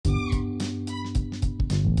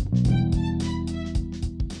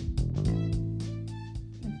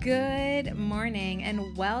Good morning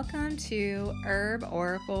and welcome to Herb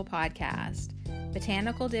Oracle Podcast,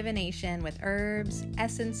 botanical divination with herbs,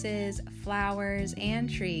 essences, flowers, and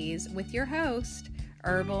trees with your host,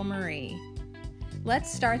 Herbal Marie.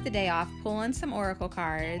 Let's start the day off pulling some oracle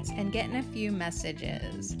cards and getting a few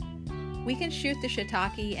messages. We can shoot the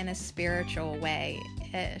shiitake in a spiritual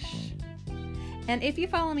way-ish. And if you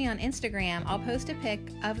follow me on Instagram, I'll post a pic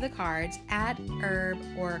of the cards at Herb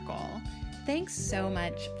Oracle. Thanks so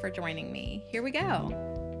much for joining me. Here we go.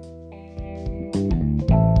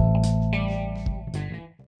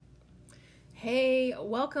 Hey,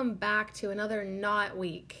 welcome back to another not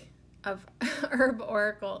week of Herb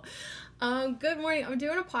Oracle. Good morning. I'm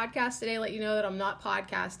doing a podcast today to let you know that I'm not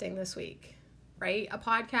podcasting this week, right? A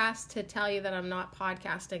podcast to tell you that I'm not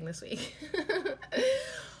podcasting this week.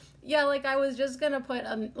 Yeah, like I was just going to put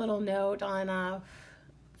a little note on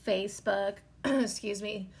Facebook. Excuse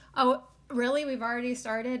me. Oh, really? We've already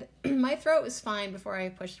started? My throat was fine before I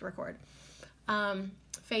pushed record.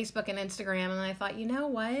 Facebook and Instagram, and I thought, you know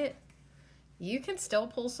what? You can still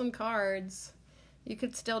pull some cards. You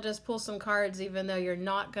could still just pull some cards even though you're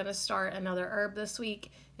not going to start another herb this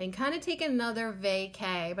week and kind of take another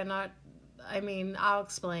vacay, but not, I'll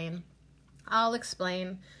explain.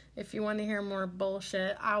 If you want to hear more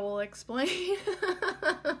bullshit, I will explain.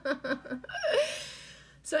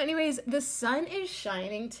 So anyways, the sun is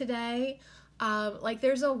shining today.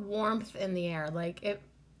 There's a warmth in the air.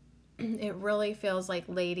 It really feels like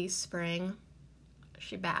Lady Spring.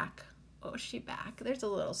 She back. Oh, she back. There's a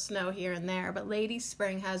little snow here and there, but Lady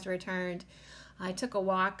Spring has returned. I took a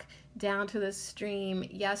walk down to the stream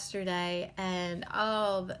yesterday, and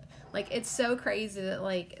it's so crazy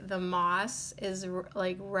that the moss is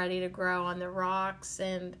ready to grow on the rocks,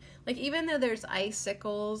 and even though there's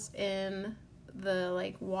icicles in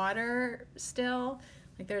the water still,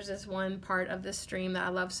 there's this one part of the stream that I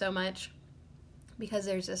love so much because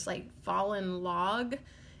there's this fallen log,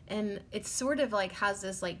 and it sort of has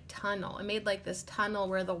this tunnel. It made this tunnel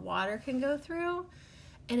where the water can go through,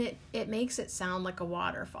 and it makes it sound like a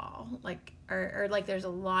waterfall, or there's a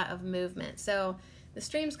lot of movement. So the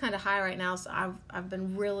stream's kind of high right now, so I've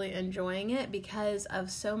been really enjoying it because of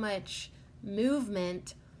so much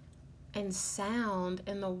movement and sound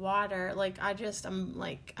in the water.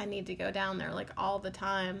 I need to go down there all the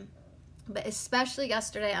time. But especially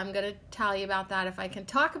yesterday, I'm going to tell you about that if I can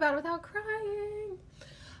talk about it without crying.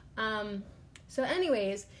 So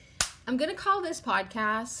anyways, I'm going to call this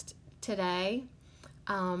podcast today,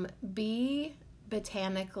 Be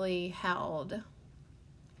Botanically Held.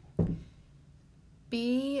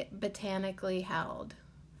 Be Botanically Held.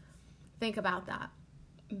 Think about that.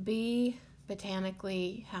 Be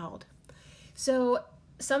botanically held. So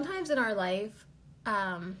sometimes in our life,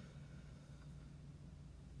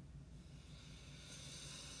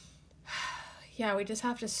 we just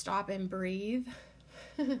have to stop and breathe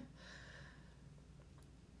and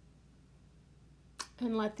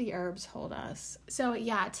let the herbs hold us. So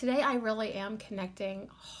today I really am connecting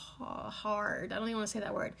hard. I don't even want to say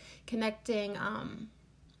that word. Connecting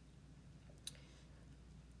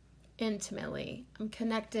intimately. I'm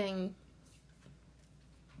connecting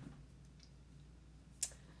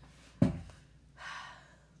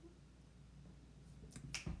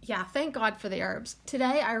thank God for the herbs.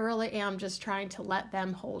 Today, I really am just trying to let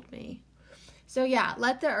them hold me. So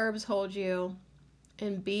let the herbs hold you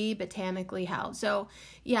and be botanically held. So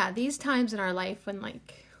these times in our life when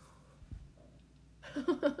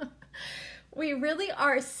we really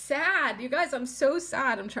are sad. You guys, I'm so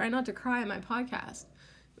sad. I'm trying not to cry on my podcast.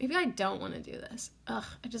 Maybe I don't want to do this. I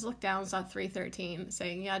just looked down and saw 313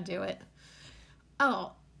 saying, do it.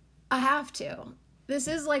 Oh, I have to. This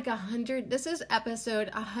is this is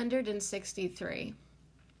episode 163.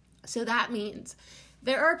 So that means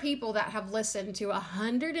there are people that have listened to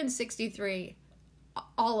 163,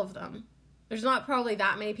 all of them. There's not probably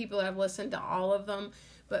that many people that have listened to all of them,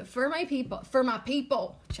 but for my peeps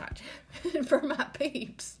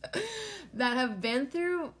that have been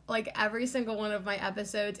through every single one of my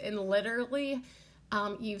episodes, and literally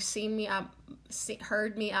you've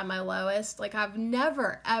heard me at my lowest. I've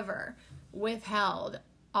never ever withheld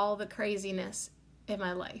all the craziness in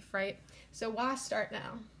my life, right? So why start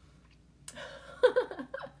now?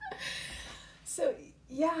 So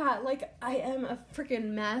I am a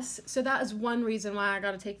freaking mess. So that is one reason why I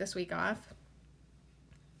got to take this week off.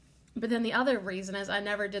 But then the other reason is I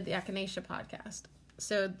never did the Echinacea podcast.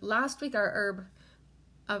 So last week our herb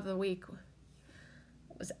of the week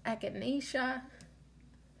was Echinacea.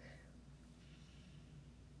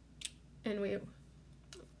 And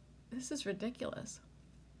this is ridiculous.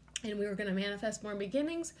 And we were going to manifest more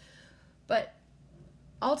beginnings, but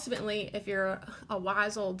ultimately, if you're a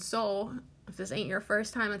wise old soul, if this ain't your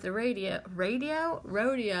first time at the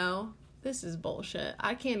rodeo, this is bullshit.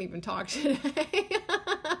 I can't even talk today.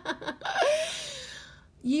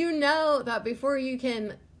 You know that before you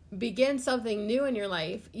can begin something new in your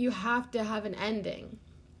life, you have to have an ending.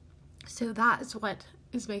 So that's what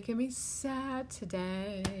is making me sad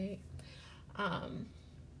today. Let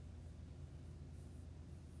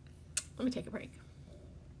me take a break.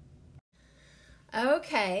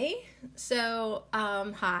 Okay, so,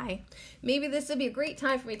 hi. Maybe this would be a great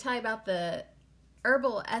time for me to tell you about the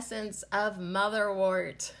herbal essence of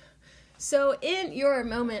motherwort. So in your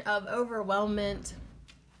moment of overwhelmment,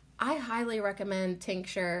 I highly recommend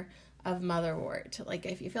tincture of motherwort. Like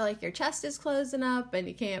if you feel like your chest is closing up and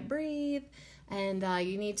you can't breathe and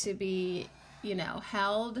you need to be,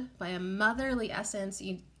 held by a motherly essence,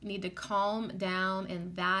 you need to calm down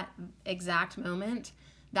in that exact moment.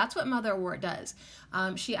 That's what motherwort does.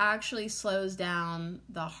 She actually slows down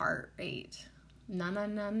the heart rate. Na na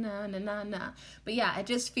na na na na na. But yeah, it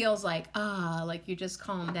just feels like you just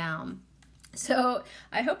calm down. So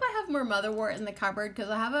I hope I have more motherwort in the cupboard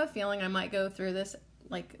because I have a feeling I might go through this.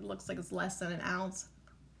 Like it looks like it's less than an ounce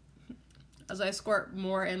as I squirt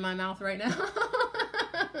more in my mouth right now.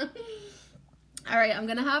 All right, I'm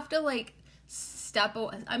gonna have to step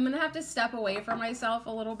away from myself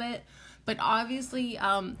a little bit. But obviously,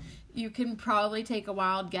 you can probably take a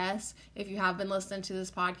wild guess if you have been listening to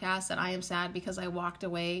this podcast that I am sad because I walked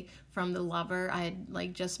away from the lover I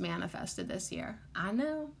had just manifested this year. I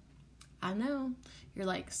know. You're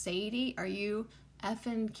like, Sadie, are you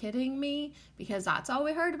effing kidding me? Because that's all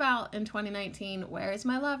we heard about in 2019. Where is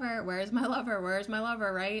my lover? Where's my lover? Where's my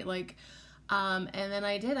lover? Right? And then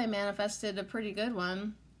I manifested a pretty good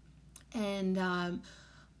one. And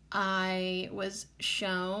I was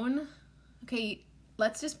shown. Okay,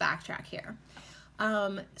 let's just backtrack here.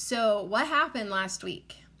 So what happened last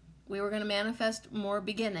week? We were going to manifest more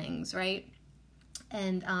beginnings, right?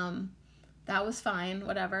 And that was fine,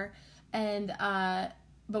 whatever. And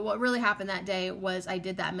but what really happened that day was I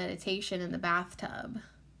did that meditation in the bathtub.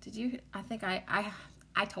 Did you? I think I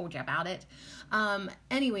told you about it.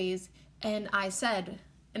 Anyways, and I said,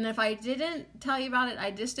 and if I didn't tell you about it,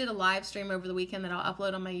 I just did a live stream over the weekend that I'll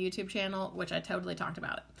upload on my YouTube channel, which I totally talked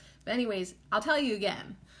about it. But anyways, I'll tell you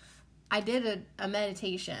again. I did a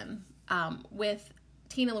meditation with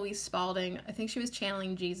Tina Louise Spalding. I think she was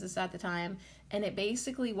channeling Jesus at the time. And it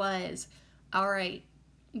basically was, all right,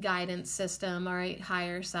 guidance system, all right,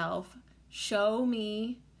 higher self, show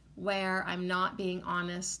me where I'm not being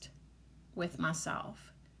honest with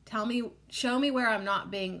myself. Show me where I'm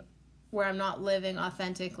not living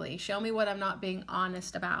authentically. Show me what I'm not being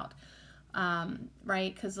honest about.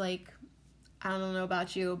 Right? Because I don't know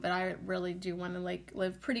about you, but I really do want to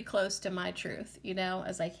live pretty close to my truth,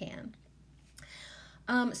 as I can.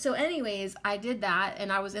 So anyways, I did that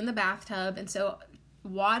and I was in the bathtub. And so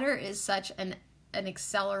water is such an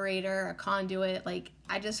accelerator, a conduit.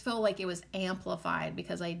 I just feel like it was amplified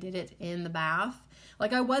because I did it in the bath.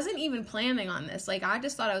 I wasn't even planning on this. I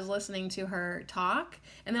just thought I was listening to her talk.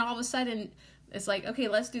 And then all of a sudden it's okay,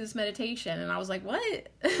 let's do this meditation. And I was like, what?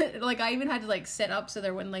 I even had to sit up so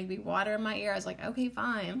there wouldn't be water in my ear. I was like, okay,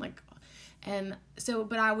 fine. And so,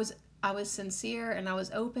 but I was sincere and I was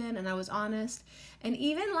open and I was honest. And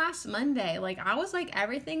even last Monday, I was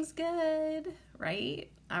everything's good, right?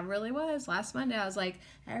 I really was. Last Monday, I was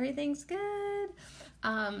everything's good.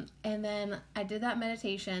 And then I did that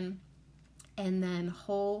meditation and then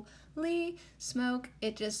holy smoke,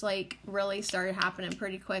 it just really started happening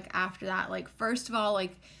pretty quick after that. First of all,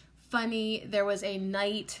 funny, there was a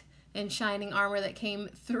knight in shining armor that came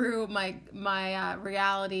through my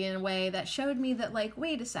reality in a way that showed me that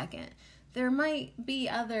wait a second, there might be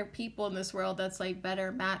other people in this world that's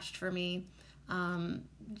better matched for me,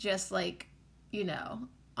 just on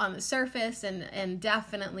the surface and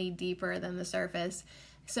definitely deeper than the surface.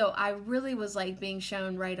 So I really was being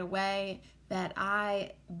shown right away that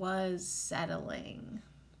I was settling.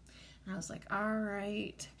 And I was all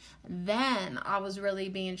right. Then I was really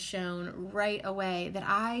being shown right away that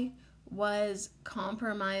I was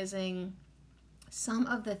compromising some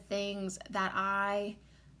of the things that I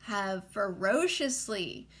have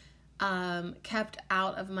ferociously kept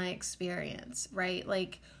out of my experience, right?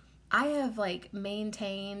 I have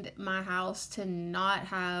maintained my house to not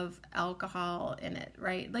have alcohol in it,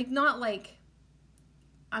 right?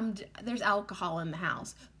 There's alcohol in the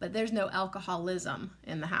house, but there's no alcoholism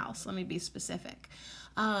in the house. Let me be specific.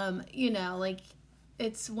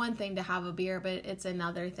 It's one thing to have a beer, but it's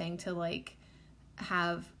another thing to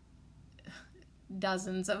have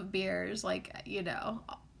dozens of beers,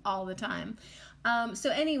 all the time. So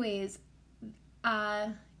anyways,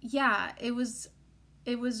 yeah, it was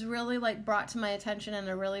really like brought to my attention in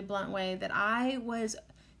a really blunt way that I was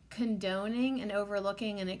condoning and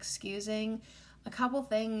overlooking and excusing a couple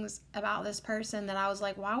things about this person that I was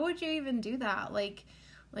like, why would you even do that? Like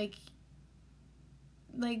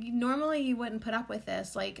normally you wouldn't put up with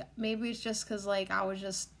this. Like, maybe it's just because, like, I was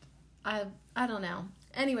just, I don't know.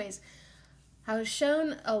 Anyways, I was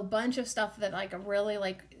shown a bunch of stuff that, like, really,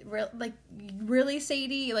 really,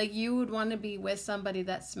 Sadie, like, you would want to be with somebody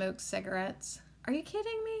that smokes cigarettes. Are you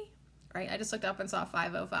kidding me? Right, I just looked up and saw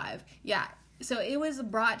 505. Yeah, so it was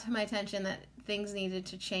brought to my attention that things needed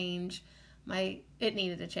to change. It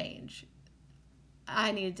needed to change.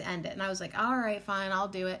 I needed to end it. And I was like, all right, fine, I'll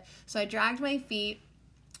do it. So I dragged my feet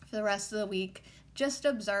for the rest of the week, just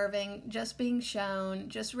observing, just being shown,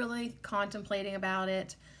 just really contemplating about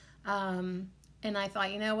it. And I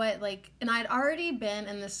thought, you know what, like, and I'd already been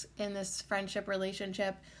in this friendship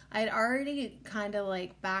relationship. I'd already kind of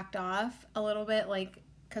like backed off a little bit, like,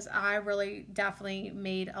 because I really definitely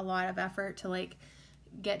made a lot of effort to like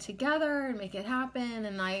get together and make it happen.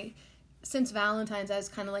 And since Valentine's, I was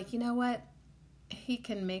kind of like, you know what, he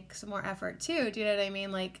can make some more effort too. Do you know what I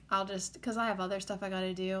mean? Like, I'll just, because I have other stuff I got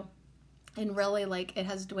to do. And really, like, it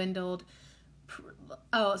has dwindled.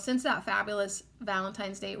 Since that fabulous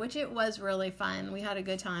Valentine's date, which it was really fun. We had a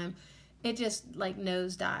good time. It just, like,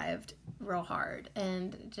 nosedived real hard.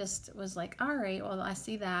 And just was like, all right, well, I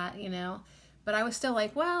see that, you know. But I was still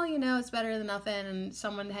like, well, you know, it's better than nothing and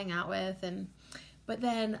someone to hang out with. But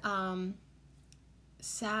then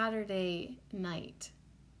Saturday night,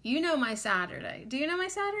 you know my Saturday. Do you know my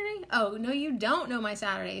Saturday? Oh, no, you don't know my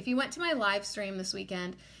Saturday. If you went to my live stream this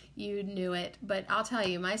weekend, you knew it. But I'll tell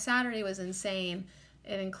you, my Saturday was insane.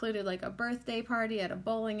 It included like a birthday party at a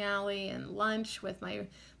bowling alley and lunch with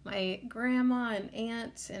my grandma and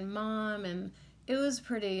aunt and mom. And it was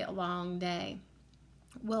pretty a long day.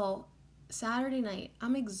 Well, Saturday night,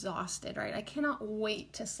 I'm exhausted, right? I cannot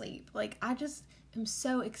wait to sleep. Like, I just am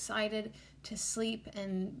so excited to sleep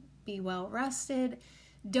and be well rested.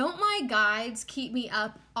 Don't my guides keep me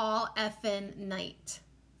up all effing night?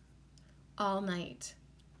 All night.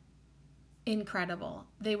 Incredible.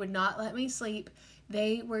 They would not let me sleep.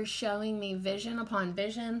 They were showing me vision upon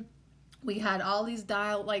vision. We had all these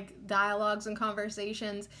dialogues and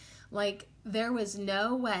conversations. Like, there was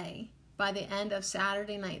no way by the end of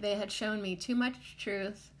Saturday night. They had shown me too much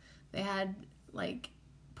truth. They had, like,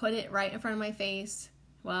 put it right in front of my face.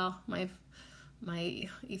 Well, my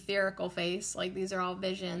etherical face, like, these are all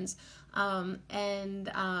visions.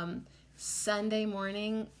 Sunday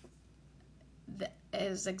morning,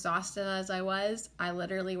 as exhausted as I was, I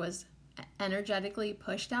literally was energetically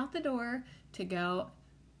pushed out the door to go,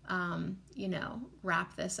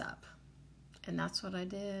 wrap this up. And that's what I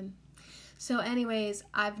did. So anyways,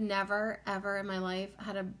 I've never, ever in my life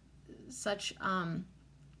had such a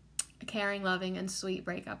caring, loving, and sweet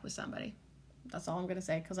breakup with somebody. That's all I'm going to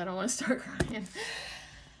say, because I don't want to start crying.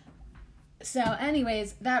 So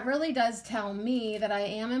anyways, that really does tell me that I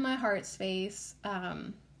am in my heart space.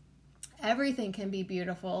 Everything can be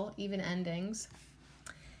beautiful, even endings.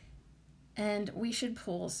 And we should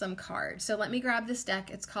pull some cards. So let me grab this deck.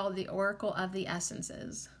 It's called the Oracle of the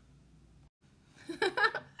Essences.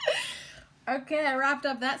 Okay, I wrapped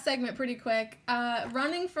up that segment pretty quick.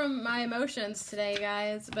 Running from my emotions today,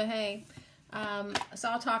 guys. But hey, so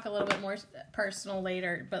I'll talk a little bit more personal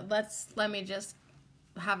later. But let me just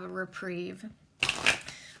have a reprieve.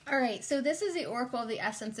 All right, so this is the Oracle of the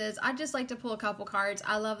Essences. I'd just like to pull a couple cards.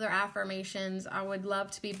 I love their affirmations. I would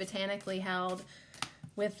love to be botanically held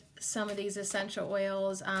with some of these essential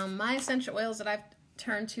oils. My essential oils that I've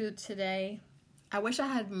turned to today, I wish I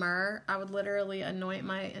had myrrh. I would literally anoint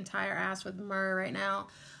my entire ass with myrrh right now.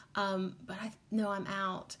 But I know I'm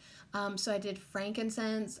out. So I did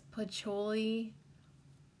frankincense, patchouli.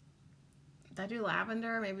 Did I do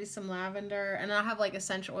lavender? Maybe some lavender. And I have like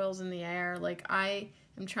essential oils in the air. Like, I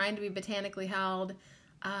am trying to be botanically held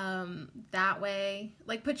that way.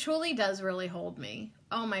 Like, patchouli does really hold me.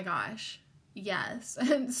 Oh my gosh. Yes.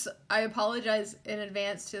 And so I apologize in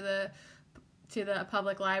advance to the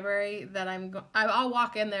public library that I'll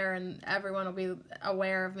walk in there and everyone will be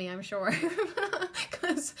aware of me, I'm sure.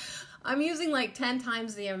 Because I'm using like 10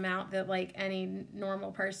 times the amount that like any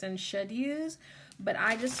normal person should use. But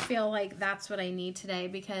I just feel like that's what I need today,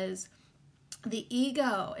 because the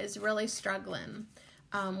ego is really struggling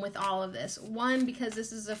with all of this. One, because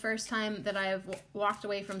this is the first time that I've walked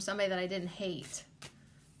away from somebody that I didn't hate.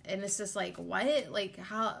 And it's just like, what? Like,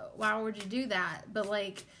 why would you do that? But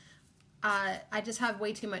like, I just have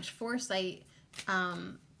way too much foresight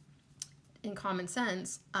and common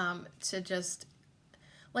sense to just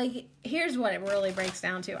like, here's what it really breaks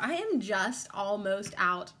down to. I am just almost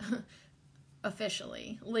out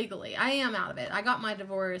officially, legally. I am out of it. I got my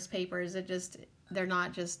divorce papers. They're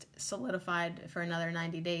not just solidified for another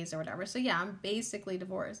 90 days or whatever. So yeah, I'm basically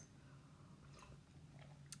divorced.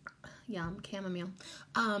 Yum, chamomile.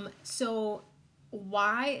 So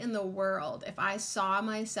why in the world, if I saw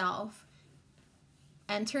myself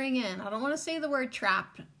entering in, I don't want to say the word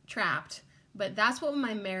trapped, but that's what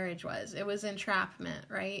my marriage was. It was entrapment,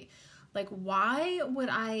 right? Like, why would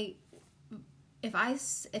I, if I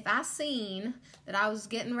seen that I was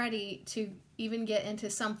getting ready to even get into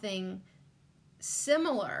something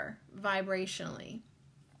similar vibrationally,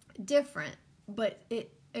 different, but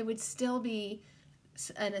it would still be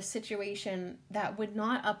in a situation that would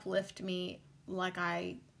not uplift me like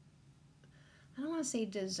I don't want to say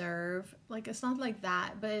deserve. Like, it's not like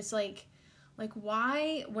that, but it's like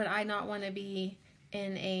why would I not want to be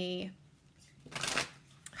in a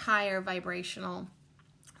higher vibrational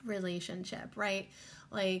relationship, right?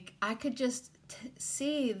 Like, I could just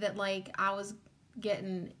see that, like, I was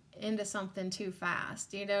getting into something too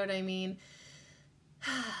fast, you know what I mean?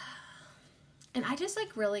 And I just,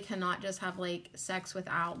 like, really cannot just have, like, sex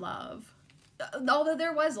without love. Although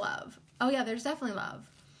there was love. Oh yeah, there's definitely love.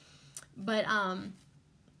 But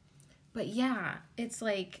yeah, it's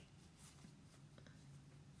like,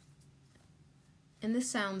 and this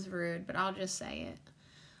sounds rude, but I'll just say it.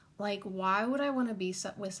 Like, why would I want to be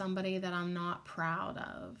with somebody that I'm not proud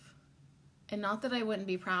of? And not that I wouldn't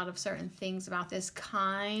be proud of certain things about this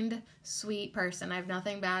kind, sweet person. I have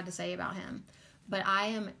nothing bad to say about him. But I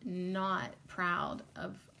am not proud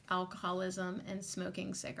of alcoholism and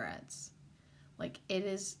smoking cigarettes. Like, it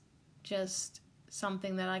is just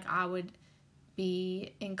something that, like, I would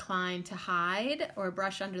be inclined to hide or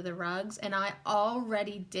brush under the rugs. And I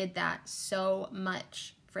already did that so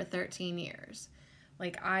much for 13 years.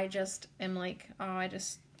 Like, I just am like, oh, I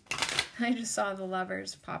just saw the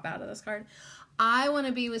lovers pop out of this card. I want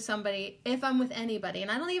to be with somebody, if I'm with anybody, and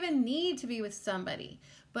I don't even need to be with somebody,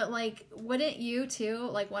 but, like, wouldn't you too,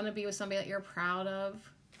 like, want to be with somebody that you're proud of,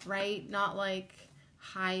 right? Not, like,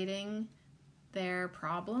 hiding their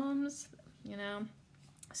problems, you know?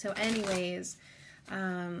 So anyways,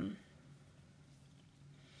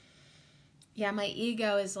 yeah, my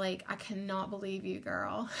ego is like, I cannot believe you,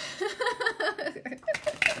 girl.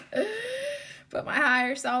 But my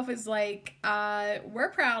higher self is like,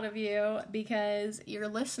 we're proud of you because you're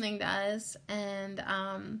listening to us, and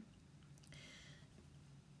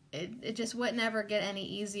it just would never get any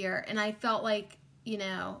easier. And I felt like, you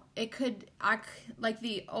know, like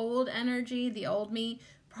the old energy, the old me,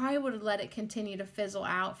 probably would have let it continue to fizzle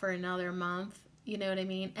out for another month, you know what I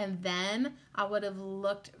mean? And then I would have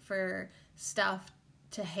looked for stuff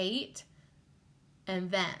to hate, and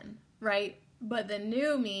then, right? But the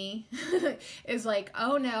new me is like,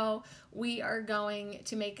 oh no, we are going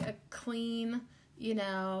to make a clean, you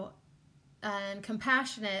know, and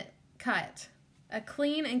compassionate cut. A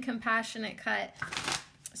clean and compassionate cut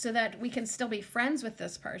so that we can still be friends with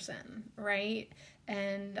this person, right?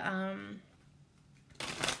 And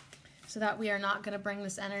so that we are not going to bring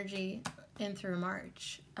this energy in through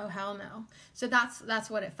March. Oh, hell no. So that's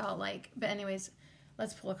what it felt like. But anyways,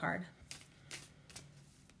 let's pull a card.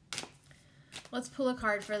 Let's pull a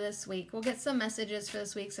card for this week. We'll get some messages for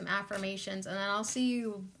this week, some affirmations, and then I'll see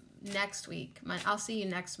you next week. I'll see you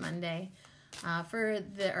next Monday for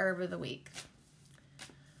the herb of the week.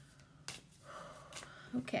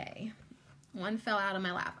 Okay. One fell out of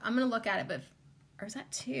my lap. I'm going to look at it, or is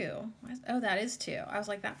that two? Oh, that is two. I was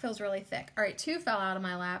like, that feels really thick. All right, two fell out of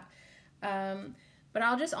my lap. But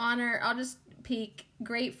I'll just peek.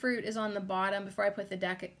 Grapefruit is on the bottom before I put the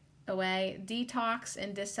deck away. Detox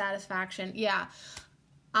and dissatisfaction. Yeah,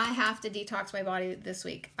 I have to detox my body this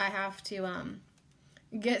week. I have to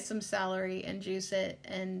get some celery and juice it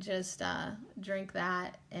and just drink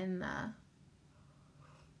that and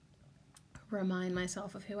remind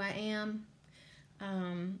myself of who I am.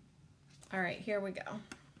 All right, here we go.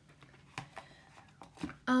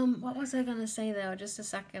 What was I gonna say though? Just a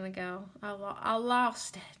second ago, I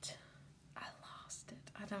lost it.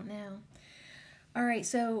 I don't know. All right,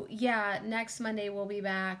 so yeah, next Monday we'll be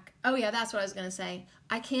back. Oh yeah, that's what I was gonna say.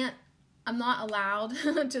 I'm not allowed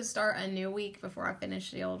to start a new week before I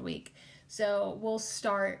finish the old week. So we'll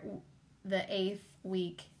start the 8th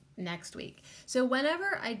week next week. So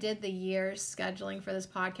whenever I did the year's scheduling for this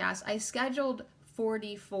podcast, I scheduled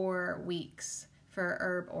 44 weeks for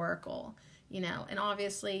Herb Oracle, you know, and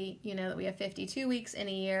obviously, you know that we have 52 weeks in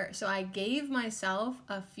a year. So I gave myself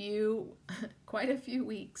quite a few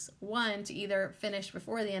weeks, one, to either finish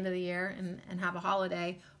before the end of the year and have a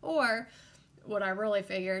holiday, or what I really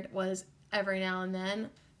figured was every now and then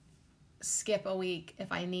skip a week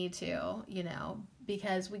if I need to, you know,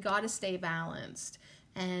 because we got to stay balanced.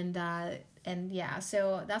 And yeah,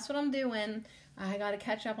 so that's what I'm doing. I got to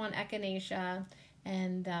catch up on echinacea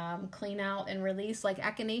and clean out and release, like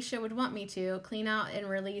echinacea would want me to, clean out and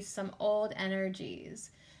release some old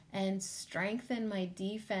energies and strengthen my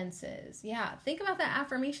defenses. Yeah, think about that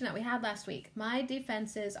affirmation that we had last week. My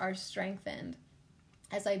defenses are strengthened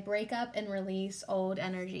as I break up and release old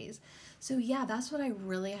energies. So yeah, that's what I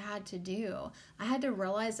really had to do. I had to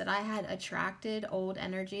realize that I had attracted old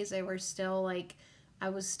energies. They were still like, I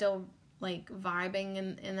was still like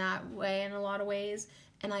vibing in that way in a lot of ways.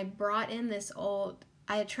 And I brought in this old,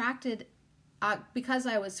 I attracted, because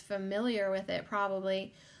I was familiar with it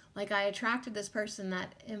probably, like I attracted this person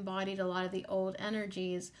that embodied a lot of the old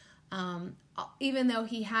energies, even though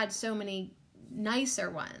he had so many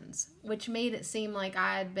nicer ones, which made it seem like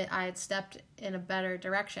I had stepped in a better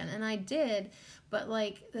direction, and I did. But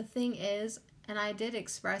like the thing is, and I did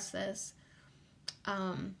express this.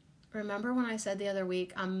 Remember when I said the other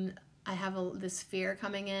week, I have this fear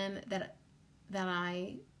coming in that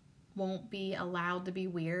I won't be allowed to be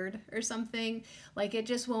weird or something. Like it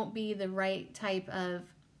just won't be the right type of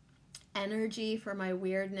energy for my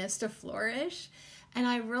weirdness to flourish. And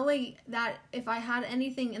I really, that if I had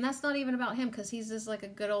anything, and that's not even about him because he's just like a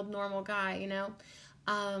good old normal guy, you know.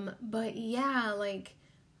 But yeah, like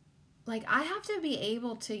I have to be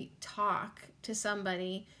able to talk to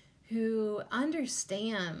somebody who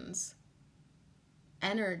understands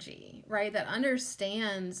energy, right? That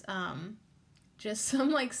understands just some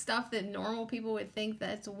like stuff that normal people would think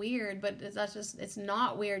that's weird, but it's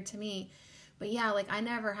not weird to me. But yeah, like I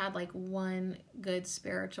never had like one good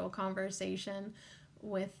spiritual conversation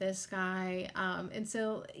with this guy. And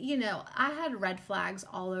so, you know, I had red flags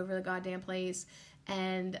all over the goddamn place.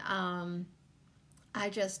 And I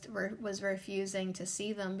just was refusing to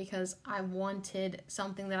see them because I wanted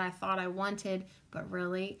something that I thought I wanted. But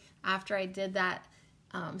really, after I did that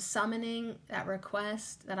summoning, that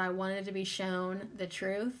request that I wanted to be shown the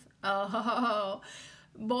truth, oh,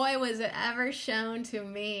 boy, was it ever shown to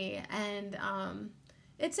me. And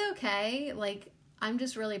it's okay. Like, I'm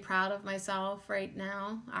just really proud of myself right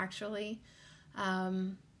now, actually.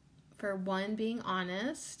 For one, being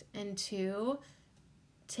honest, and two,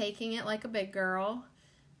 taking it like a big girl,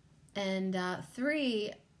 and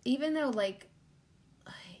three, even though like,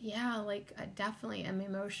 yeah, like I definitely am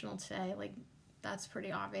emotional today, like that's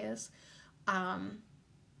pretty obvious. Oh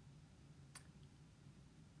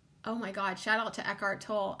my God, shout out to Eckhart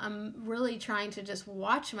Tolle. I'm really trying to just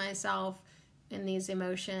watch myself in these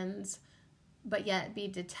emotions, but yet be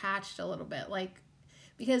detached a little bit. Like,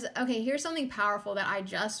 because, okay, here's something powerful that I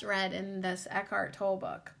just read in this Eckhart Tolle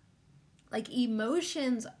book. Like,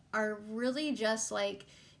 emotions are really just like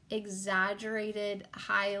exaggerated,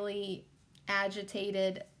 highly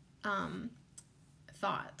agitated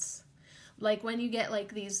thoughts. Like when you get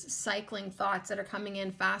like these cycling thoughts that are coming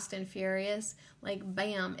in fast and furious, like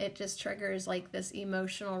bam, it just triggers like this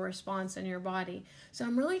emotional response in your body. So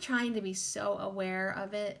I'm really trying to be so aware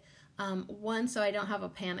of it. One, so I don't have a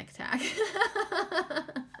panic attack.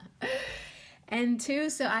 And two,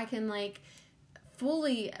 so I can like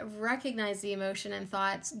fully recognize the emotion and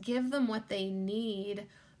thoughts, give them what they need,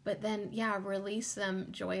 but then, yeah, release them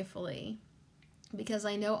joyfully. Because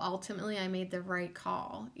I know ultimately I made the right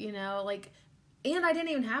call, you know, like, and I didn't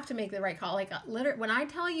even have to make the right call. Like, literally, when I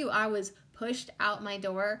tell you I was pushed out my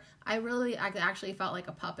door, I actually felt like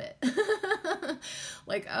a puppet.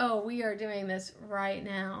 Like, oh, we are doing this right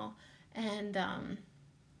now. And,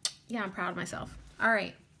 yeah, I'm proud of myself. All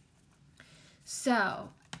right. So,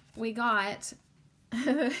 we got...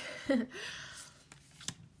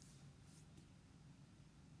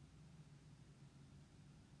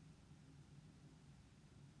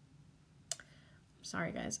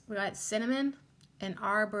 Sorry, guys. We got cinnamon and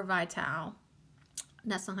arbor vitae.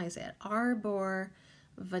 That's not how you say it. Arbor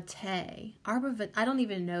vitae. I don't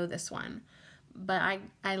even know this one, but I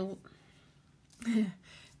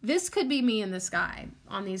this could be me in the sky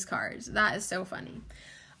on these cards. That is so funny.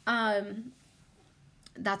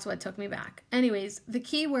 That's what took me back. Anyways, the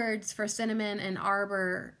keywords for cinnamon and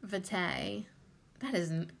arbor vitae.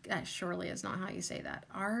 That surely is not how you say that.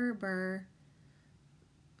 Arbor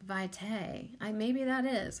vitae. Maybe that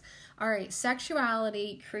is. All right.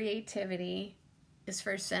 Sexuality, creativity is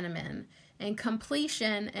for cinnamon, and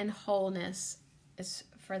completion and wholeness is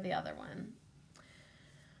for the other one.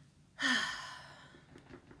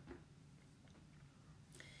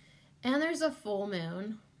 And there's a full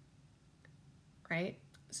moon, right?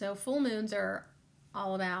 So full moons are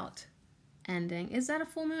all about ending. Is that a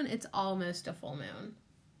full moon? It's almost a full moon.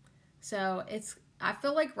 So I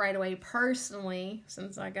feel like right away, personally,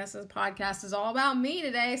 since I guess this podcast is all about me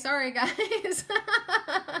today. Sorry, guys.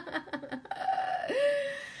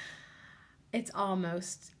 It's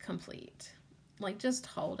almost complete. Like, just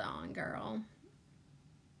hold on, girl.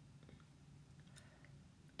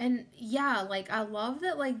 And yeah, like, I love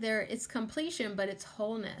that, like, it's completion, but it's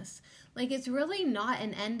wholeness. Like, it's really not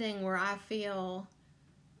an ending where I feel,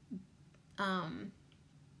 oh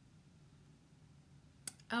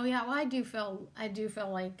yeah, well, I do feel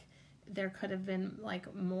like there could have been,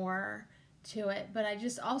 like, more to it, but I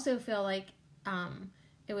just also feel like,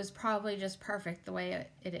 it was probably just perfect the way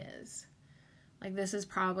it is. Like, this is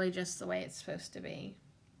probably just the way it's supposed to be.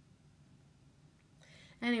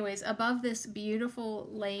 Anyways, above this beautiful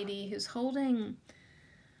lady who's holding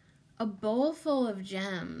a bowl full of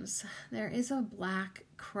gems, there is a black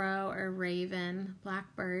crow or raven,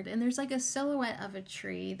 blackbird, and there's like a silhouette of a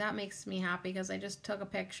tree. That makes me happy because I just took a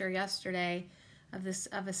picture yesterday of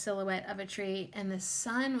a silhouette of a tree, and the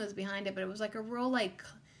sun was behind it, but it was like a real like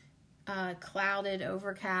clouded,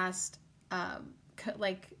 overcast,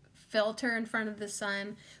 like filter in front of the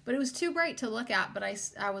sun, but it was too bright to look at. But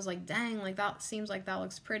I was like, dang, like that seems like that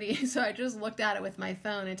looks pretty. So I just looked at it with my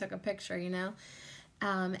phone and took a picture, you know.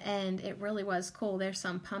 And it really was cool. There's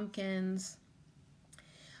some pumpkins.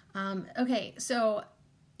 Okay, so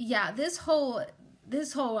yeah, this whole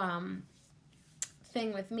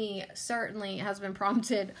thing with me certainly has been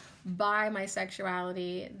prompted by my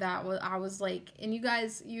sexuality. I was like, and you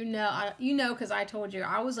guys, you know, because I told you,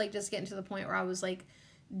 I was like just getting to the point where I was like,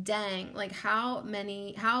 dang, like how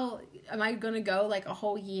am I gonna go like a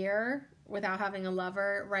whole year without having a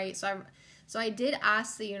lover, right? So I did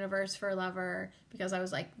ask the universe for a lover because I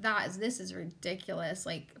was like, this is ridiculous.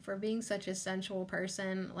 Like, for being such a sensual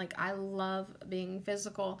person, like, I love being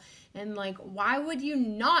physical, and like, why would you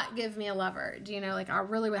not give me a lover? Do you know, like, I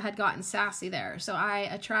really had gotten sassy there. So I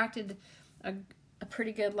attracted a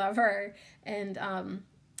pretty good lover, and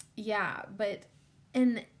yeah, but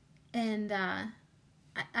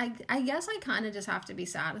I guess I kind of just have to be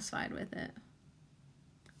satisfied with it.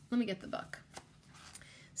 Let me get the book.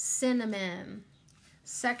 Cinnamon,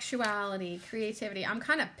 sexuality, creativity. I'm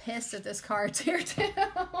kind of pissed at this card's here too.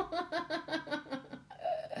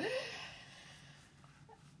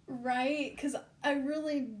 Right? Because I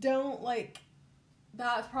really don't like,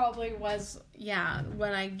 that probably was, yeah,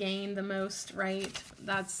 when I gained the most, right?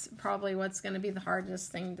 That's probably what's going to be the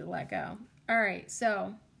hardest thing to let go. All right,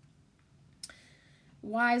 so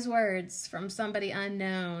wise words from somebody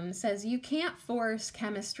unknown says, you can't force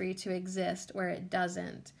chemistry to exist where it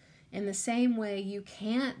doesn't. In the same way, you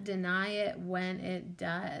can't deny it when it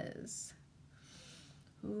does.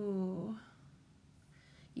 Ooh.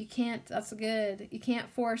 You can't, that's good. You can't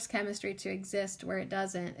force chemistry to exist where it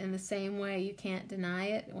doesn't. In the same way, you can't deny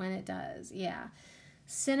it when it does. Yeah.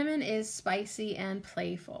 Cinnamon is spicy and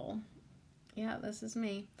playful. Yeah, this is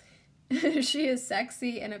me. She is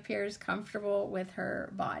sexy and appears comfortable with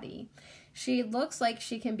her body. She looks like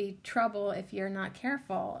she can be trouble if you're not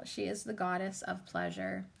careful. She is the goddess of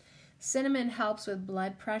pleasure. Cinnamon helps with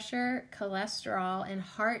blood pressure, cholesterol, and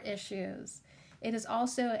heart issues. It is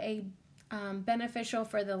also beneficial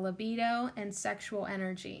for the libido and sexual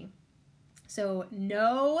energy. So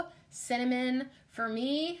no cinnamon for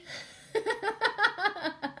me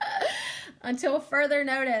until further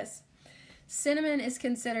notice. Cinnamon is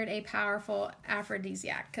considered a powerful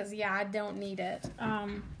aphrodisiac because, yeah, I don't need it.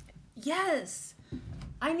 Yes,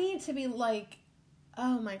 I need to be like,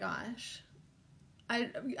 oh my gosh.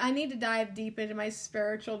 I need to dive deep into my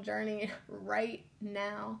spiritual journey right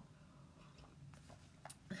now.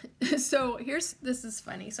 So this is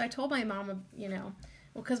funny. So I told my mom, you know,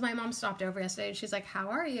 well, because my mom stopped over yesterday and she's like, how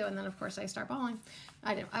are you? And then of course I start bawling.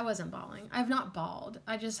 I wasn't bawling. I've not bawled.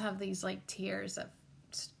 I just have these like tears that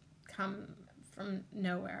come from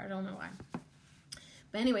nowhere. I don't know why.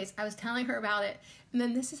 But anyways, I was telling her about it. And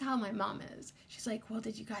then this is how my mom is. She's like, well,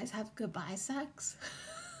 did you guys have goodbye sex?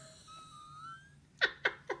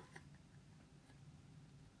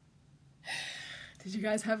 Did you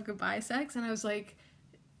guys have goodbye sex? And I was like,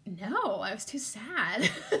 no, I was too sad.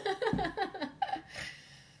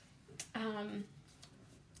 And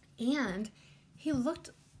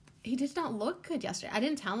he did not look good yesterday. I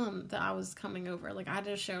didn't tell him that I was coming over. Like, I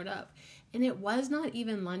just showed up. And it was not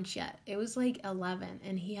even lunch yet. It was like 11,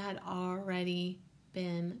 and he had already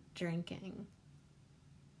been drinking.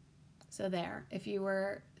 So there, if you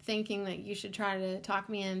were thinking that you should try to talk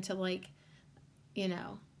me into, like, you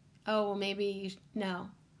know, oh, well, maybe, no.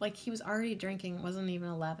 Like, he was already drinking. It wasn't even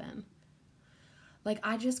 11. Like,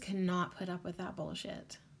 I just cannot put up with that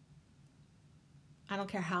bullshit. I don't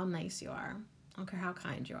care how nice you are. I don't care how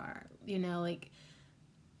kind you are. You know, like,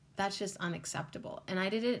 that's just unacceptable. And I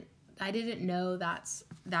didn't know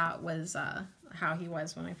that was how he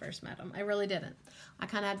was when I first met him. I really didn't. I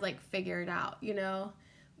kind of had to like figure it out, you know.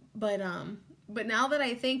 But now that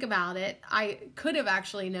I think about it, I could have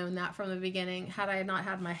actually known that from the beginning had I not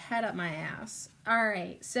had my head up my ass. All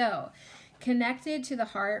right, so connected to the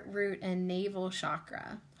heart, root, and navel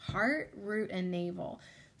chakra. Heart, root, and navel.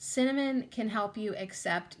 Cinnamon can help you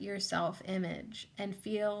accept your self-image and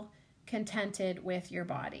feel contented with your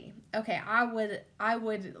body. Okay, I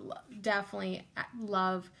would definitely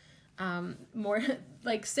love more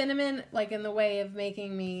like cinnamon, like in the way of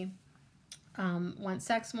making me want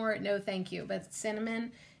sex more. No, thank you. But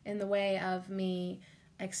cinnamon in the way of me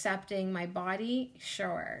accepting my body,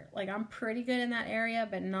 sure. Like, I'm pretty good in that area,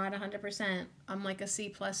 but not 100%. I'm like a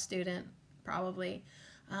C+ student, probably.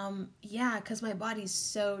 Yeah, because my body's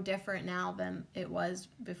so different now than it was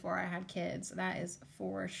before I had kids. That is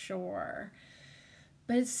for sure.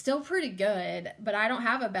 But it's still pretty good. But I don't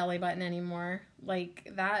have a belly button anymore.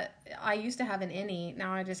 Like that, I used to have an innie.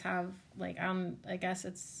 Now I just have like, I guess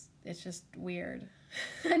it's just weird.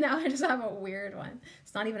 Now I just have a weird one.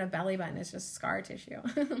 It's not even a belly button. It's just scar tissue.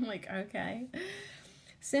 I'm like, okay.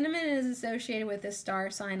 Cinnamon is associated with the star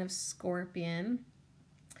sign of Scorpion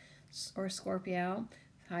or Scorpio.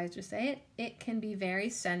 I just say it. It can be very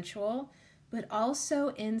sensual, but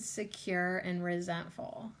also insecure and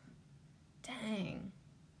resentful. Dang.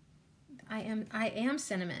 I am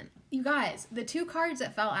cinnamon. You guys, the 2 cards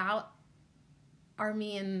that fell out are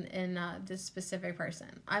me and this specific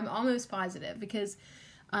person. I'm almost positive because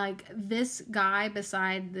like this guy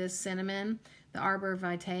beside this cinnamon, the arbor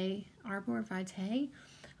vitae,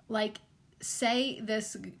 like say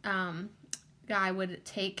this guy would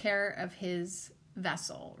take care of his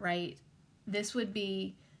vessel, right? This would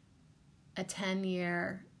be a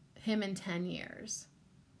 10-year, him in 10 years.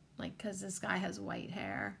 Like, cause this guy has white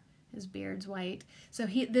hair. His beard's white. So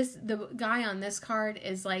the guy on this card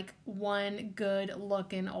is like one good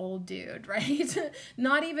looking old dude, right?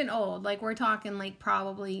 Not even old. Like, we're talking like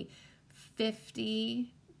probably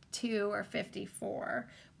 52 or 54,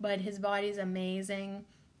 but his body's amazing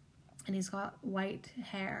and he's got white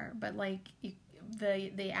hair, but like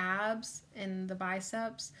the abs and the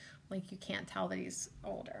biceps, like you can't tell that he's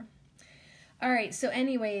older. All right, so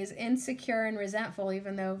anyways, insecure and resentful,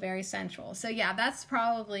 even though very sensual. So yeah, that's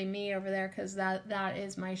probably me over there because that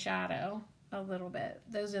is my shadow a little bit.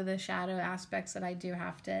 Those are the shadow aspects that I do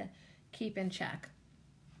have to keep in check.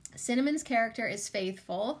 Cinnamon's character is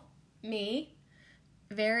faithful, me,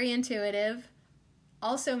 very intuitive,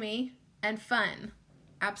 also me, and fun,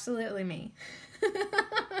 absolutely me.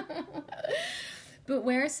 But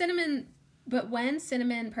when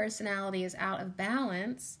cinnamon personality is out of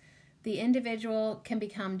balance, the individual can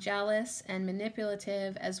become jealous and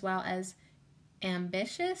manipulative as well as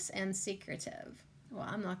ambitious and secretive. Well,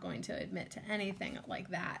 I'm not going to admit to anything like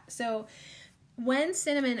that. So when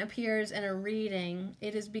cinnamon appears in a reading,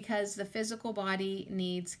 it is because the physical body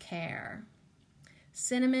needs care.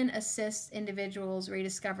 Cinnamon assists individuals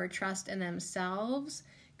rediscover trust in themselves,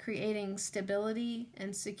 creating stability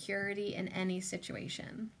and security in any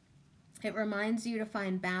situation. It reminds you to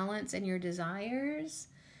find balance in your desires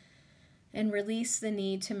and release the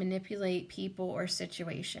need to manipulate people or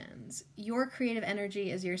situations. Your creative energy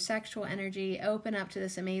is your sexual energy. Open up to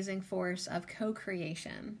this amazing force of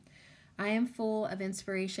co-creation. I am full of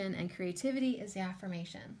inspiration and creativity is the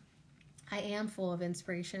affirmation. I am full of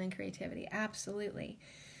inspiration and creativity. Absolutely.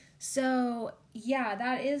 So yeah,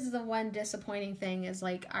 that is the one disappointing thing is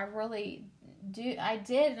like, I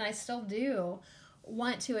did and I still do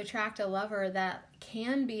want to attract a lover that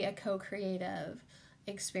can be a co-creative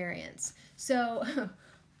experience. So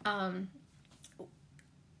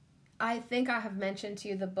I think I have mentioned to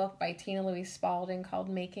you the book by Tina Louise Spalding called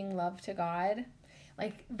Making Love to God.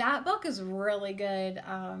 Like, that book is really good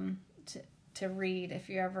to read. If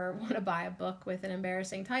you ever want to buy a book with an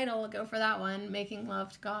embarrassing title, go for that one, Making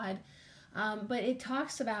Love to God. But it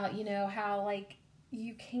talks about, you know, how like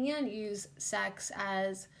you can use sex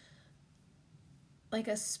as like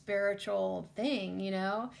a spiritual thing, you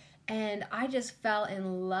know? And I just fell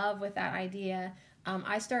in love with that idea.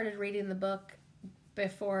 I started reading the book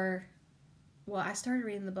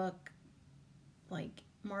like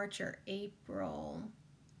March or April,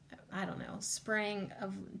 I don't know, spring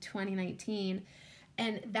of 2019.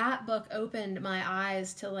 And that book opened my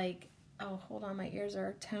eyes to like, oh, hold on, my ears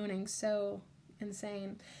are toning so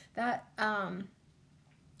insane. That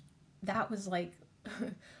was like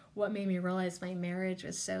what made me realize my marriage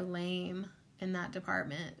was so lame in that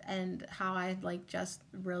department and how I had like just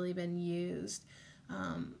really been used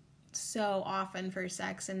so often for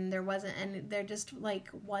sex, and there just like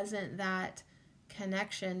wasn't that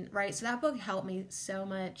connection, right? So that book helped me so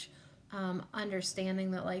much,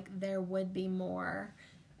 understanding that like there would be more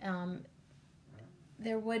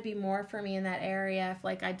for me in that area if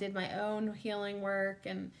like I did my own healing work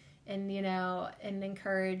and and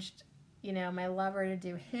encouraged my lover to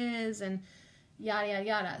do his, and yada yada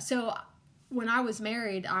yada. So when I was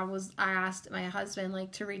married, I asked my husband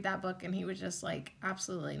like to read that book, and he was just like,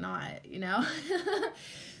 absolutely not,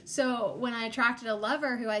 So when I attracted a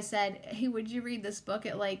lover who I said, hey, would you read this book?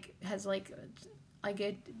 It like has like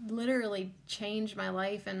it literally changed my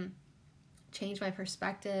life and changed my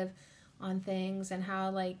perspective on things and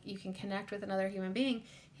how like you can connect with another human being.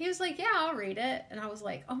 He was like, yeah, I'll read it. And I was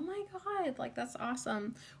like, oh my God, like that's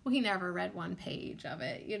awesome. Well, he never read one page of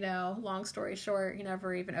it, long story short, he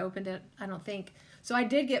never even opened it, I don't think. So I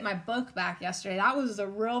did get my book back yesterday. That was the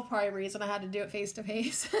real probably reason I had to do it face to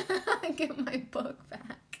face. Get my book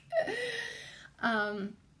back.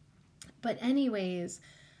 But anyways,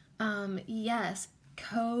 yes,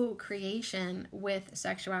 co-creation with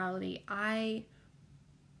sexuality. I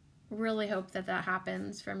really hope that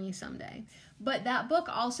happens for me someday. But that book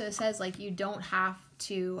also says like you don't have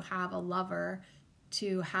to have a lover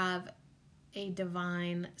to have a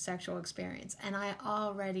divine sexual experience. And I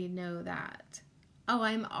already know that. Oh,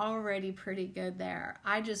 I'm already pretty good there.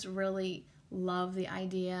 I just really love the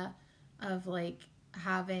idea of like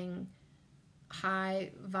having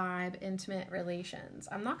high vibe intimate relations.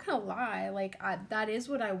 I'm not gonna lie, like that is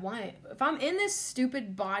what I want. If I'm in this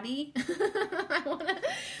stupid body,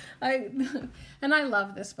 and I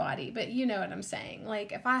love this body, but you know what I'm saying.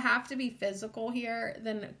 Like if I have to be physical here,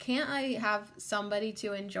 then can't I have somebody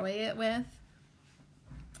to enjoy it with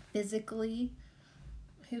physically,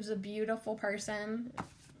 who's a beautiful person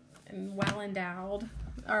and well endowed?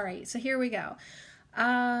 All right, so here we go.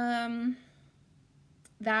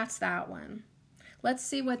 That's that one. Let's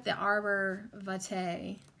see what the Arbor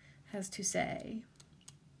Vitae has to say.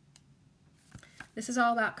 This is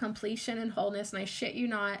all about completion and wholeness, and I shit you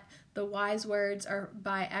not, the wise words are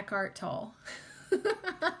by Eckhart Tolle.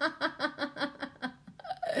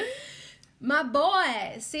 My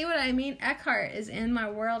boy, see what I mean? Eckhart is in my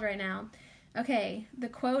world right now. Okay, the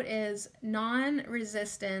quote is,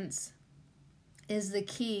 non-resistance is the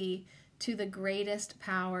key to the greatest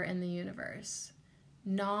power in the universe.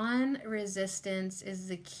 Non-resistance is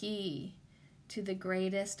the key to the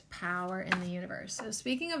greatest power in the universe. So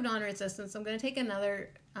speaking of non-resistance, I'm going to take another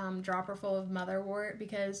dropper full of motherwort,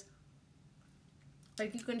 because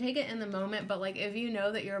like you can take it in the moment, but like if you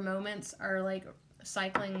know that your moments are like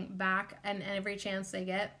cycling back and every chance they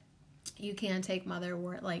get, you can take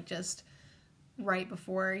motherwort like just right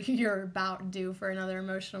before you're about due for another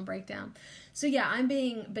emotional breakdown. So yeah, I'm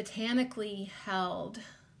being botanically held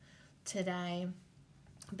today.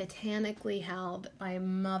 Botanically held by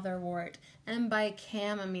motherwort and by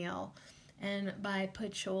chamomile and by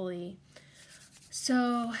patchouli.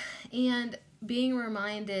 So, and being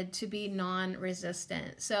reminded to be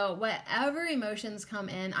non-resistant. So whatever emotions come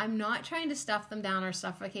in, I'm not trying to stuff them down or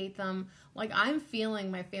suffocate them. Like I'm feeling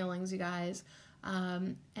my feelings, you guys.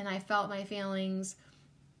 And I felt my feelings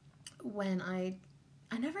when I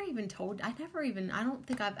don't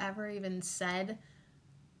think I've ever even said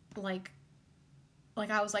like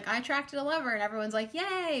I was like, I attracted a lover, and everyone's like,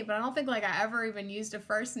 yay, but I don't think like I ever even used a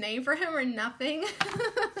first name for him or nothing.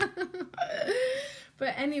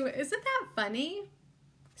 But anyway, isn't that funny?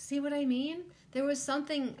 See what I mean? There was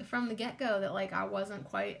something from the get-go that like I wasn't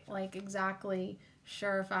quite like exactly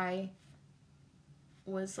sure if I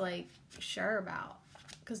was like sure about.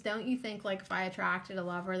 Because don't you think like if I attracted a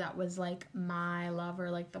lover that was like my lover,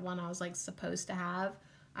 like the one I was like supposed to have,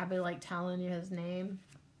 I'd be like telling you his name?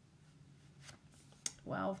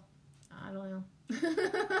 Well, I don't know.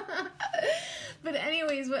 But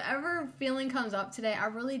anyways, whatever feeling comes up today, I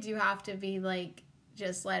really do have to be like,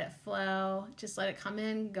 just let it flow. Just let it come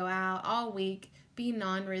in, go out all week. Be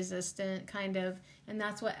non-resistant, kind of. And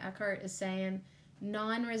that's what Eckhart is saying.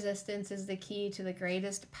 Non-resistance is the key to the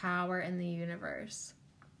greatest power in the universe.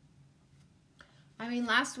 I mean,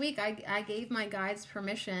 last week I gave my guides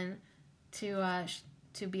permission to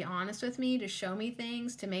be honest with me, to show me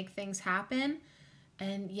things, to make things happen.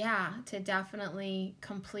 And yeah, to definitely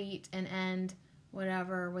complete and end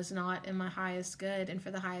whatever was not in my highest good and for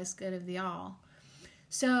the highest good of the all.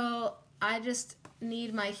 So I just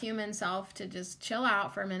need my human self to just chill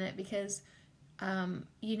out for a minute because, I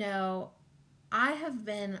have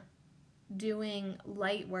been doing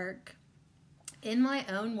light work in my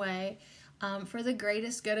own way for the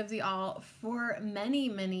greatest good of the all for many,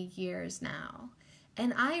 many years now.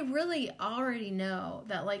 And I really already know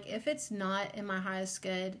that, like, if it's not in my highest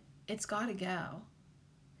good, it's got to go.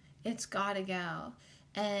 It's got to go.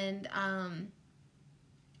 And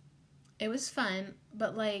it was fun,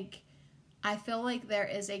 but, like, I feel like there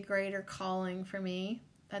is a greater calling for me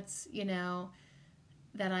that's, you know,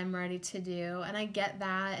 that I'm ready to do. And I get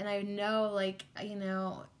that. And I know, like, you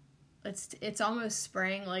know, it's almost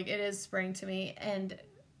spring. Like, it is spring to me. And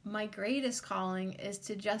my greatest calling is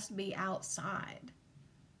to just be outside.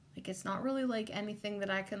 Like, it's not really, like, anything that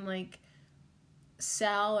I can, like,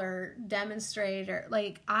 sell or demonstrate, or,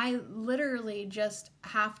 like, I literally just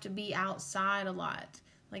have to be outside a lot.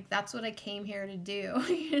 Like, that's what I came here to do,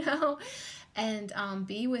 you know? And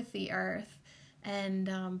be with the earth,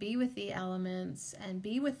 and be with the elements, and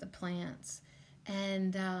be with the plants.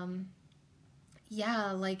 And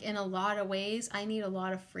yeah, like, in a lot of ways, I need a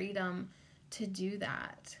lot of freedom to do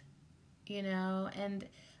that, you know?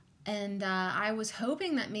 And I was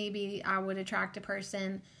hoping that maybe I would attract a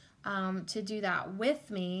person to do that with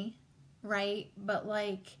me, right? But,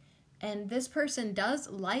 like, and this person does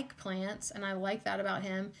like plants, and I like that about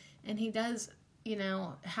him. And he does, you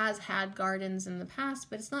know, has had gardens in the past,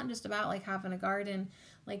 but it's not just about, like, having a garden.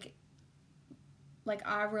 Like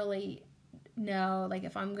I really know, like,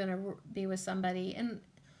 if I'm going to be with somebody, and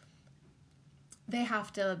they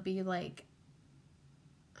have to be, like,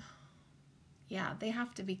 yeah, they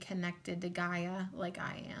have to be connected to Gaia like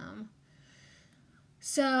I am.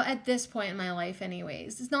 So at this point in my life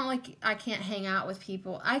anyways, it's not like I can't hang out with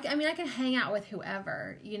people. I mean, I can hang out with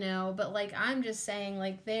whoever, you know, but, like, I'm just saying,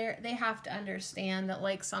 like, they have to understand that,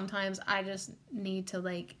 like, sometimes I just need to,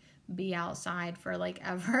 like, be outside for, like,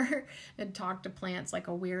 ever and talk to plants like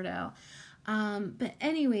a weirdo. But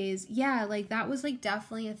anyways, yeah, like, that was, like,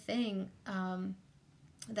 definitely a thing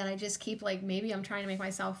that I just keep, like, maybe I'm trying to make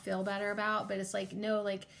myself feel better about, but it's like, no,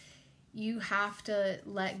 like, you have to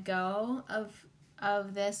let go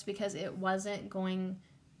of this, because it wasn't going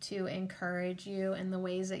to encourage you in the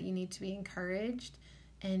ways that you need to be encouraged.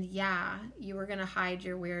 And yeah, you were going to hide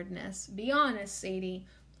your weirdness. Be honest, Sadie.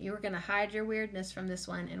 You were going to hide your weirdness from this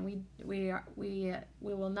one, and we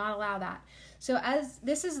will not allow that. So, as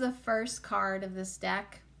this is the first card of this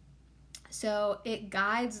deck, so it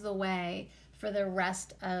guides the way for the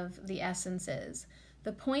rest of the essences.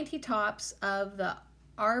 The pointy tops of the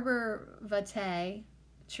arbor vitae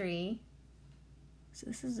tree. So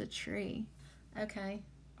this is a tree. Okay,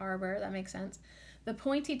 arbor, that makes sense. The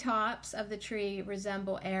pointy tops of the tree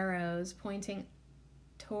resemble arrows pointing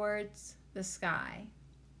towards the sky.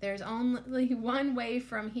 There's only one way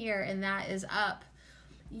from here, and that is up.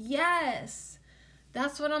 Yes,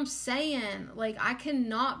 that's what I'm saying. Like, I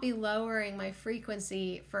cannot be lowering my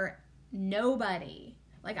frequency for nobody.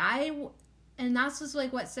 Like, and that's just,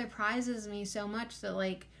 like, what surprises me so much, that,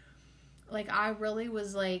 like I really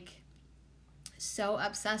was, like, so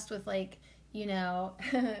obsessed with, like, you know,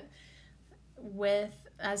 with,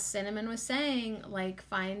 as Cinnamon was saying, like,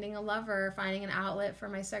 finding a lover, finding an outlet for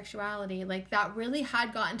my sexuality. Like, that really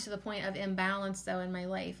had gotten to the point of imbalance, though, in my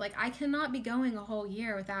life. Like, I cannot be going a whole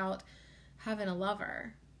year without having a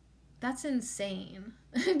lover. That's insane.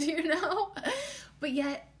 Do you know? But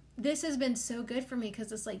yet, this has been so good for me,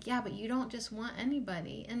 because it's like, yeah, but you don't just want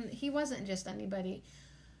anybody. And he wasn't just anybody.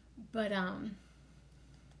 But,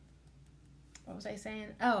 what was I saying?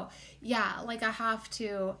 Oh, yeah, like, I have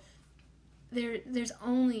to, there's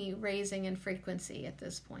only raising in frequency at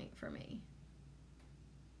this point for me.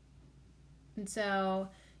 And so,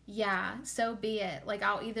 yeah, so be it. Like,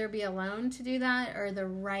 I'll either be alone to do that, or the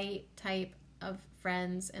right type of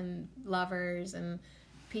friends and lovers and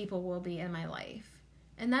people will be in my life.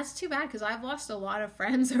 And that's too bad, because I've lost a lot of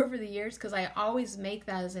friends over the years, because I always make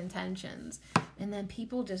that as intentions. And then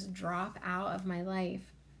people just drop out of my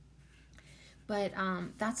life. But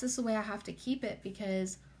that's just the way I have to keep it,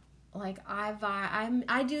 because, like,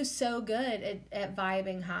 I do so good at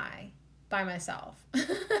vibing high by myself.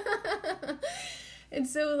 And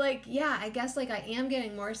so, like, yeah, I guess, like, I am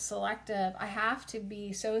getting more selective. I have to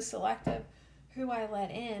be so selective who I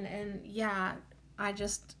let in. And yeah, I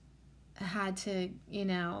just had to, you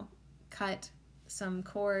know, cut some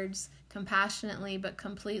cords compassionately but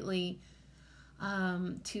completely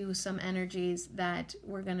to some energies that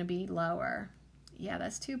were going to be lower. Yeah,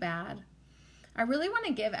 that's too bad. I really want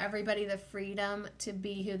to give everybody the freedom to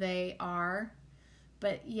be who they are.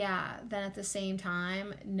 But yeah, then at the same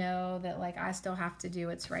time, know that, like, I still have to do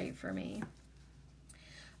what's right for me.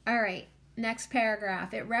 All right, next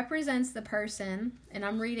paragraph. It represents the person, and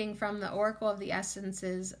I'm reading from the Oracle of the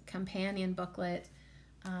Essences companion booklet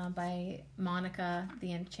by Monica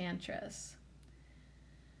the Enchantress.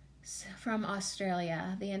 from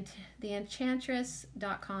Australia,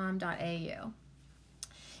 theenchantress.com.au.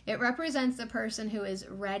 It represents the person who is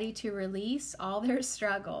ready to release all their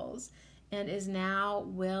struggles and is now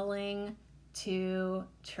willing to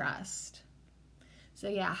trust. So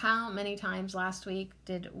yeah, how many times last week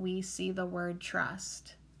did we see the word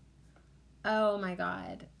trust? Oh my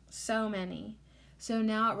God, so many. So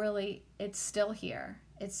now it's still here.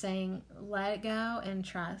 It's saying, let it go and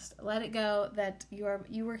trust. Let it go that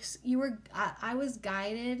I was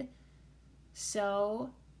guided so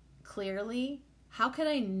clearly. How could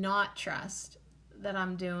I not trust that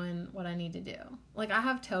I'm doing what I need to do? Like, I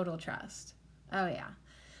have total trust. Oh yeah.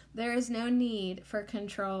 There is no need for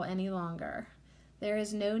control any longer. There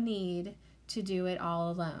is no need to do it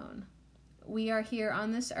all alone. We are here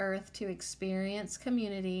on this earth to experience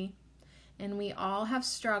community, and we all have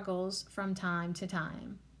struggles from time to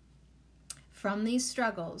time. From these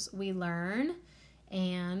struggles, we learn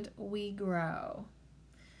and we grow.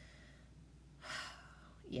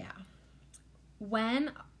 Yeah.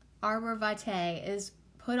 When arbor vitae is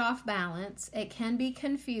put off balance, it can be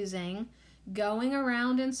confusing, going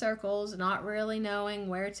around in circles, not really knowing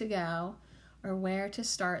where to go or where to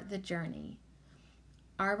start the journey.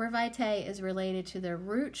 Arbor vitae is related to the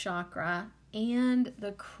root chakra and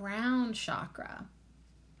the crown chakra.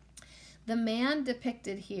 The man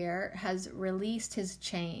depicted here has released his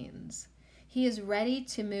chains. He is ready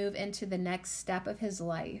to move into the next step of his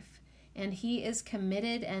life, and he is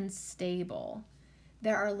committed and stable.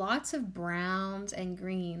 There are lots of browns and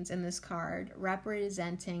greens in this card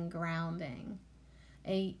representing grounding.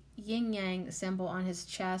 A yin-yang symbol on his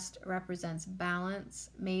chest represents balance,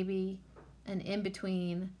 maybe an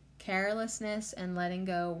in-between carelessness and letting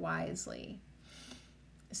go wisely.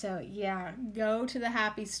 So yeah, go to the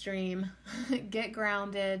happy stream, get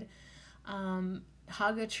grounded,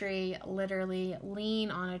 hug a tree, literally lean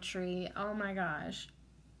on a tree. Oh my gosh.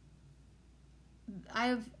 I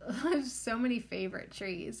have so many favorite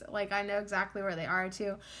trees. Like, I know exactly where they are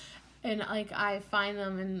too. And like, I find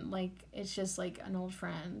them and like, it's just like an old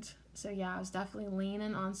friend. So yeah, I was definitely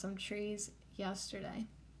leaning on some trees yesterday.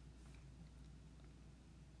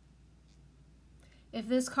 If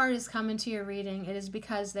this card is coming to your reading, it is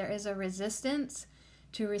because there is a resistance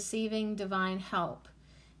to receiving divine help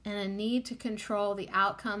and a need to control the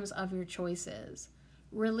outcomes of your choices.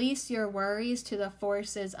 Release your worries to the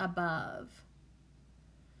forces above.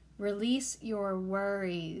 Release your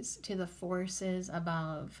worries to the forces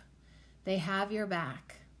above. They have your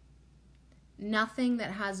back. Nothing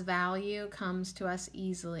that has value comes to us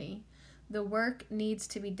easily. The work needs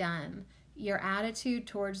to be done. Your attitude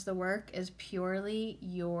towards the work is purely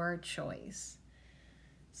your choice.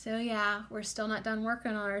 So yeah, we're still not done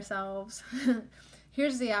working on ourselves.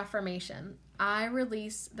 Here's the affirmation. I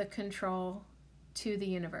release the control to the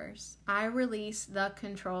universe. I release the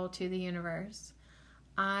control to the universe.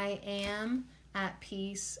 I am at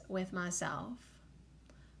peace with myself.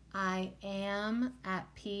 I am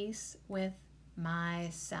at peace with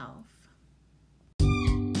myself.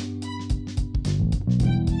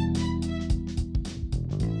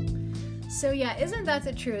 So yeah, isn't that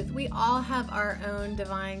the truth? We all have our own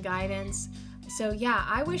divine guidance. So yeah,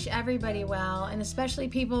 I wish everybody well, and especially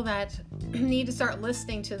people that need to start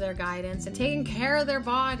listening to their guidance and taking care of their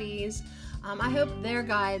bodies. I hope their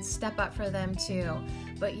guides step up for them too.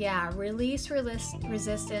 But yeah, release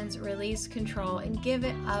resistance, release control, and give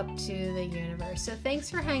it up to the universe. So thanks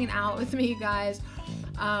for hanging out with me, you guys.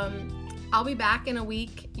 I'll be back in a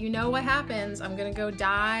week. You know what happens. I'm going to go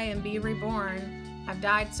die and be reborn. I've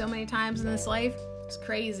died so many times in this life. It's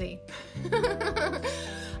crazy.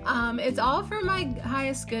 It's all for my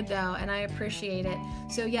highest good though, and I appreciate it.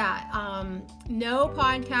 So yeah, no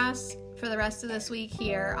podcasts for the rest of this week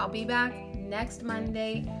here. I'll be back next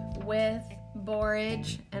Monday with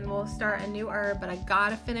borage, and we'll start a new herb, but I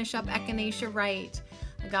gotta finish up echinacea right.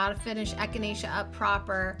 I gotta finish echinacea up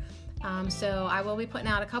proper. So I will be putting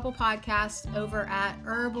out a couple podcasts over at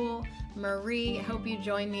Herbal Marie. Hope you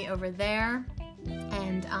join me over there.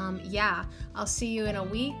 And yeah, I'll see you in a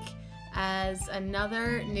week as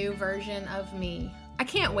another new version of me. I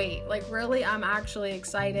can't wait. Like, really, I'm actually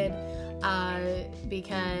excited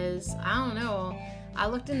because, I don't know, I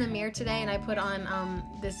looked in the mirror today and I put on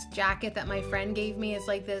this jacket that my friend gave me. It's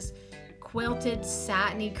like this quilted,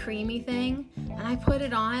 satiny, creamy thing. And I put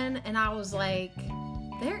it on and I was like,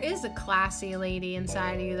 there is a classy lady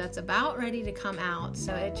inside of you that's about ready to come out.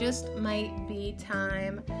 So it just might be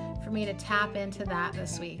time for me to tap into that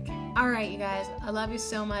this week. All right, you guys, I love you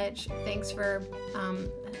so much. Thanks for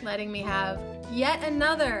letting me have yet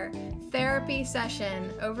another therapy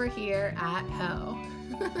session over here at Ho.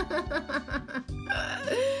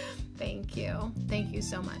 Thank you. Thank you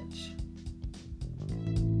so much.